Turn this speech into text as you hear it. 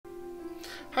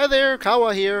Hi there,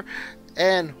 Kawa here,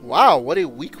 and wow, what a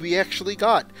week we actually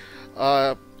got.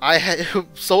 I'm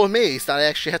so amazed that I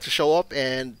actually had to show up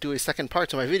and do a second part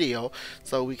to my video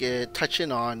so we could touch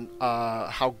in on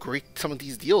how great some of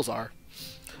these deals are.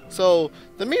 So,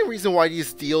 the main reason why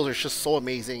these deals are just so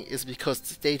amazing is because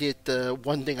they did the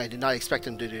one thing I did not expect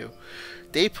them to do.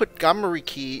 They put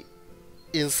Gamariki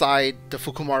inside the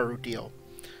Fukumaru deal.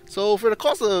 So, for the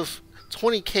cost of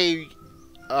 20k,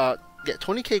 uh,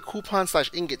 20k coupon slash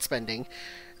ingot spending,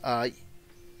 uh,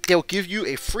 they'll give you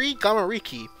a free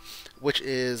Gamariki, which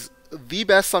is the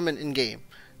best summon in game,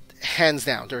 hands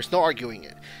down. There's no arguing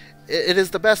it. It is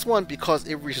the best one because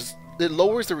it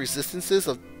lowers the resistances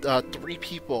of 3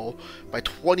 people by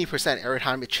 20% every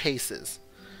time it chases.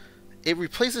 It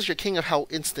replaces your King of Hell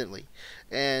instantly,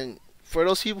 and for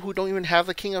those people who don't even have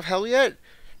the King of Hell yet,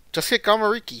 just get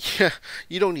Gamariki.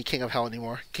 You don't need King of Hell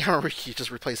anymore. Gamariki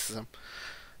just replaces him.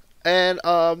 And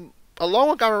along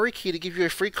with Gamariki, to give you a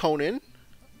free Conan,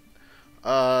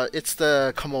 it's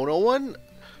the Kimono one.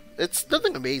 It's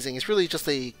nothing amazing. It's really just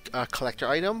a collector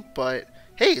item, but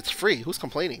hey, it's free. Who's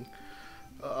complaining?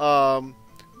 And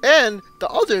the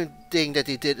other thing that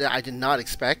they did that I did not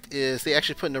expect is they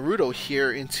actually put Naruto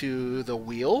here into the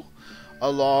wheel,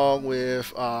 along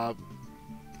with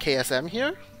KSM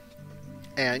here.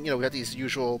 And we got these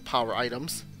usual power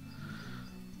items.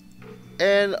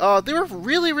 And they were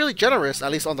really, really generous,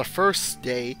 at least on the first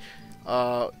day,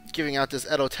 giving out this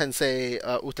Edo Tensei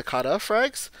Utakata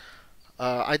frags.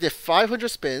 I did 500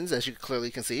 spins, as you clearly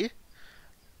can see.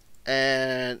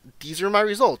 And these are my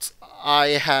results. I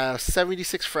have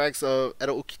 76 frags of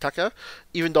Edo Ukitaka,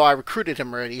 even though I recruited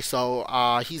him already, so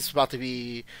he's about to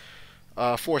be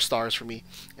 4 stars for me.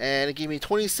 And it gave me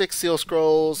 26 seal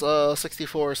scrolls,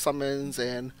 64 summons,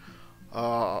 and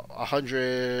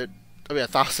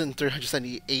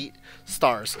 1,378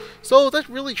 stars. So that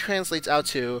really translates out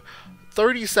to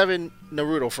 37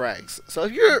 Naruto frags. So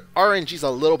if your RNG's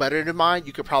a little better than mine,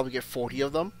 you could probably get 40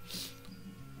 of them.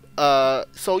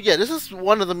 So yeah, this is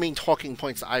one of the main talking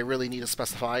points I really need to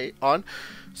specify on.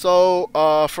 So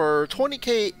for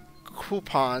 20k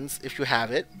coupons, if you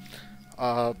have it,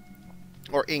 or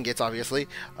ingots obviously,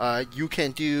 you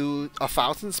can do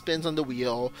 1,000 spins on the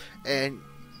wheel, and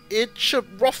it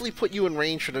should roughly put you in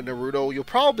range for the Naruto. You'll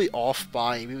probably off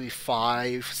by maybe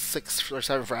 5, 6, or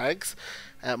 7 frags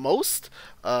at most,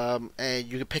 and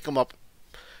you can pick him up.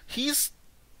 He's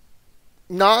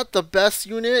not the best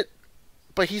unit,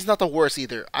 but he's not the worst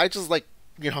either. I just like,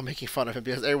 making fun of him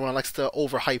because everyone likes to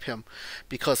overhype him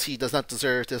because he does not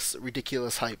deserve this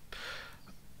ridiculous hype.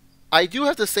 I do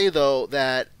have to say though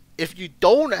that if you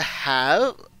don't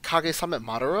have Kage-sama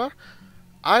Madara,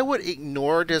 I would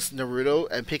ignore this Naruto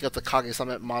and pick up the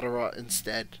Kage-sama Madara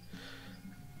instead.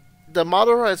 The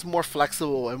Madara is more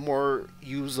flexible and more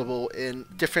usable in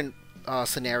different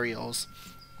scenarios,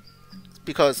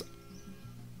 because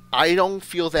I don't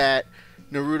feel that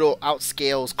Naruto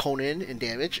outscales Conan in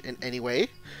damage in any way,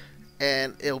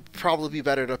 and it'll probably be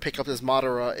better to pick up this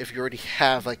Madara if you already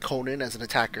have like Conan as an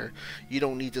attacker. You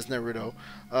don't need this Naruto.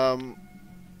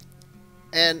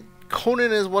 And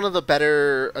Conan is one of the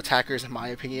better attackers in my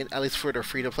opinion, at least for the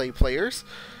free-to-play players.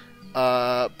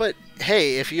 But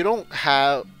hey, if you don't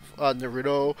have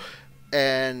Naruto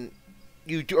and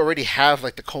you do already have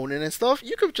like the Conan and stuff,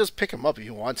 you could just pick him up if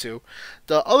you want to.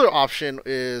 The other option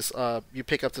is you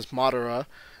pick up this Madara.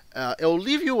 It'll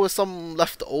leave you with some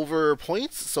leftover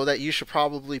points, so that you should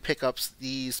probably pick up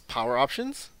these power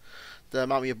options. The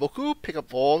Mamiya Boku, pick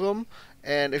up all of them,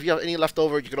 and if you have any left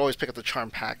over, you can always pick up the Charm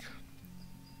Pack.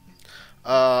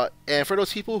 And for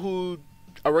those people who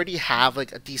already have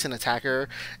like a decent attacker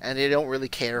and they don't really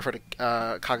care for the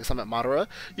Kage-sama Madara,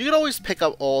 you can always pick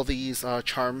up all these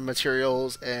charm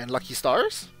materials and lucky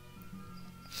stars,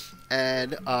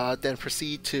 and then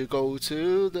proceed to go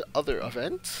to the other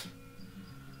event.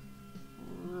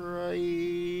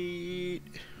 Right,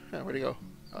 where'd he go?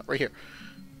 Right here.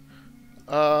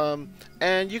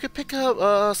 And you could pick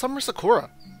up Summer Sakura.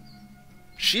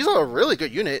 She's a really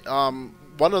good unit.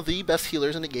 One of the best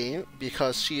healers in the game,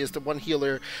 because she is the one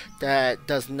healer that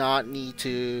does not need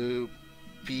to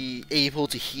be able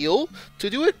to heal to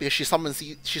do it, because she summons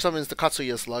the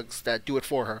Katsuya slugs that do it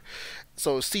for her.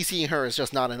 So CCing her is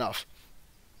just not enough.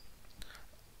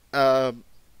 And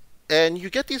you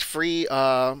get these free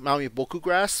Maui Boku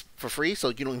grass for free, so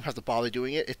you don't even have to bother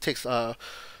doing it. It takes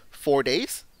 4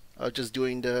 days. Just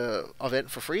doing the event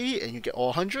for free, and you get all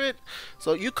 100.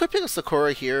 So you could pick up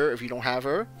Sakura here if you don't have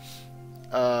her.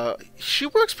 She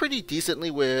works pretty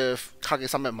decently with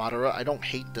Kage-sama Madara. I don't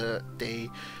hate they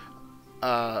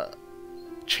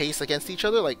chase against each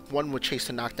other. Like, one would chase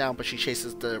to knockdown, but she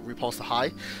chases the repulse to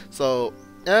high. So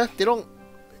they don't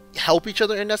help each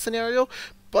other in that scenario,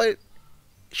 but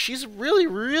she's really,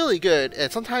 really good,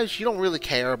 and sometimes you don't really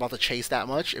care about the chase that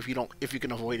much if you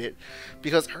can avoid it,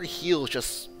 because her heal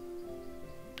just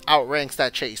outranks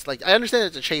that chase. Like, I understand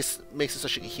that the chase makes it so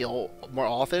she can heal more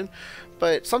often,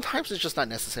 but sometimes it's just not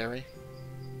necessary.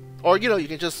 Or, you know, you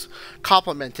can just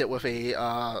complement it with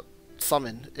a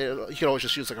summon. You can always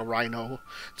just use like a rhino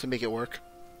to make it work.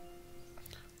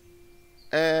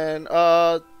 And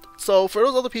so for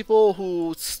those other people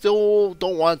who still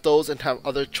don't want those and have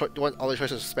other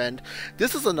choices to spend,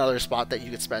 this is another spot that you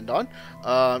could spend on.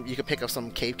 You can pick up some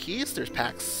cave keys. There's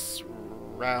packs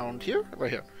around here,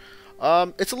 right here.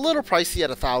 It's a little pricey at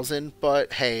 1,000,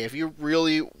 but hey, if you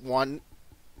really want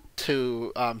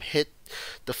to hit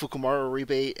the Fukumaru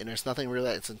rebate and there's nothing really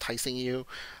that's enticing you,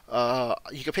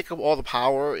 you can pick up all the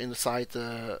power inside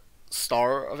the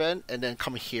star event and then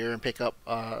come here and pick up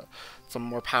some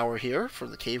more power here for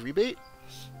the cave rebate.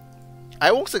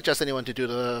 I won't suggest anyone to do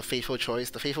the faithful choice.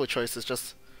 The faithful choice is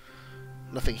just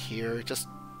nothing here. Just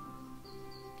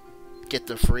get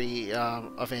the free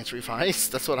advanced refines.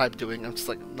 That's what I'm doing. I'm just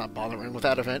like not bothering with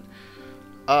that event.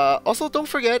 Also, don't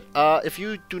forget, if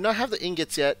you do not have the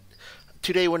ingots yet,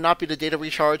 today would not be the day to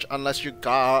recharge unless you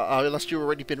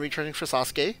already been recharging for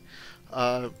Sasuke.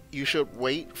 You should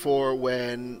wait for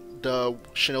when the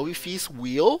Shinobi Feast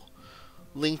wheel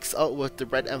links up with the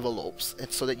red envelopes,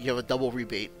 and so that you have a double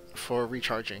rebate for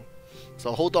recharging.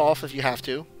 So hold off if you have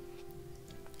to.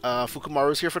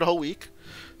 Fukumaru's here for the whole week.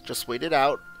 Just wait it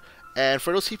out. And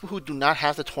for those people who do not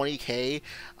have the 20k,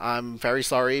 I'm very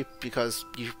sorry, because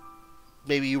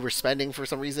maybe you were spending for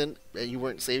some reason and you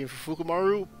weren't saving for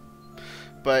Fukumaru.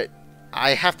 But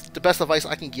the best advice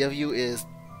I can give you is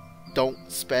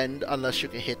don't spend unless you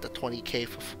can hit the 20k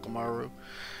for Fukumaru.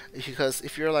 Because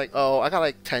if you're like, oh, I got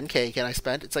like 10k, can I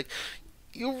spend? It's like,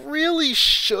 you really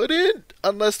shouldn't,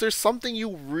 unless there's something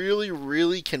you really,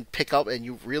 really can pick up and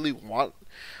you really want.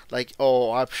 Like,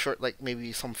 oh, I'm short like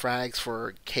maybe some frags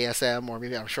for KSM, or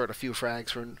maybe I'm short a few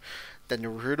frags for the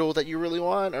Naruto that you really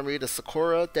want, or maybe the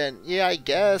Sakura, then yeah, I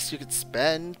guess you could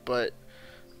spend, but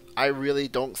I really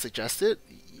don't suggest it,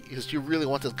 because you really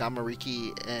want this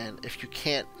Gamariki, and if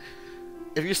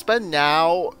you spend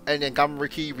now and then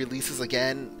Gamariki releases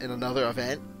again in another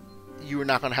event, you're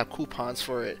not going to have coupons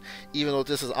for it, even though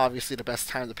this is obviously the best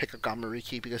time to pick up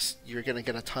Gamariki, because you're going to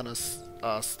get a ton of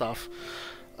stuff.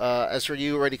 As for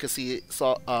you already could see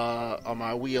on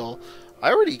my wheel,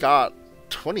 I already got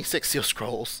 26 seal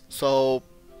scrolls, so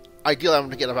ideally I'm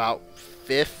going to get about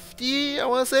 50, I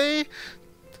want to say,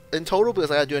 in total, because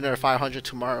I got to do another 500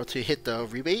 tomorrow to hit the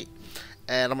rebate,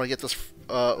 and I'm going to get this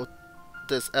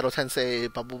Edo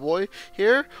Tensei Bubble Boy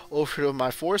here over to my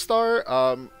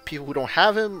 4-star. People who don't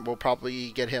have him will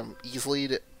probably get him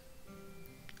easily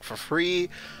for free.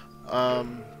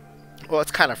 Well,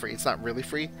 it's kind of free, it's not really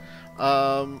free.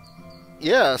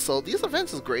 Yeah, so these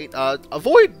events is great.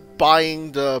 Avoid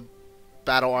buying the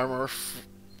battle armor.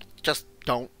 Just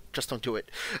don't do it.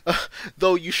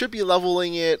 Though you should be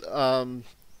leveling it and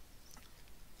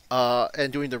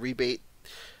doing the rebate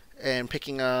and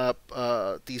picking up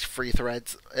these free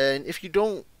threads. And if you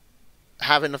don't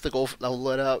have enough to go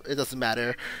level it up, it doesn't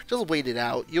matter. Just wait it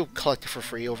out. You'll collect it for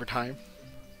free over time.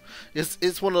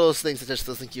 It's one of those things that just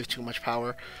doesn't give too much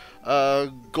power.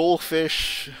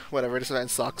 Goldfish, whatever, this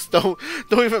event sucks. Don't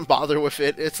even bother with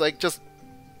it. It's like, just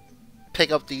pick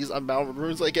up these unbound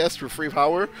runes, I guess, for free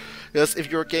power. Because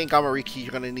if you're getting Gamariki,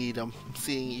 you're gonna need them,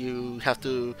 seeing you have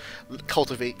to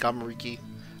cultivate Gamariki.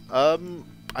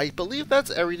 I believe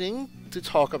that's everything to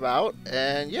talk about,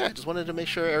 and yeah, I just wanted to make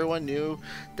sure everyone knew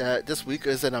that this week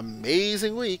is an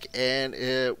amazing week, and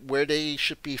where they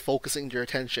should be focusing their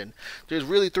attention. There's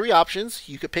really 3 options.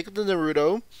 You could pick up the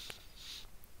Naruto,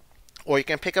 or you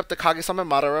can pick up the Kage-sama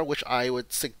Madara, which I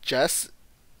would suggest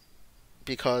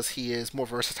because he is more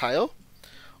versatile.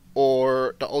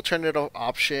 Or the alternative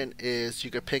option is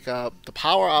you could pick up the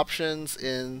power options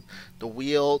in the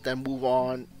wheel, then move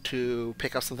on to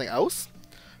pick up something else.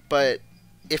 But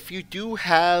if you do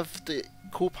have the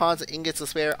coupons and ingots to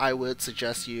spare, I would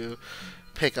suggest you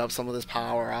pick up some of these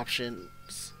power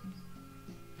options.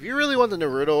 If you really want the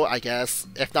Naruto, I guess.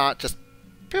 If not, just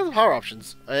pick up the power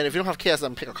options. And if you don't have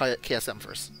KSM, pick up KSM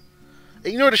first.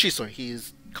 Ignore the Shisui,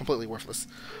 he's completely worthless.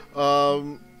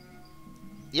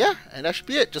 Yeah, and that should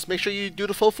be it. Just make sure you do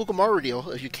the full Fukumaru deal.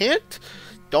 If you can't,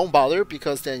 don't bother,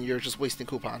 because then you're just wasting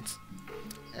coupons.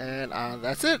 And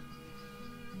that's it.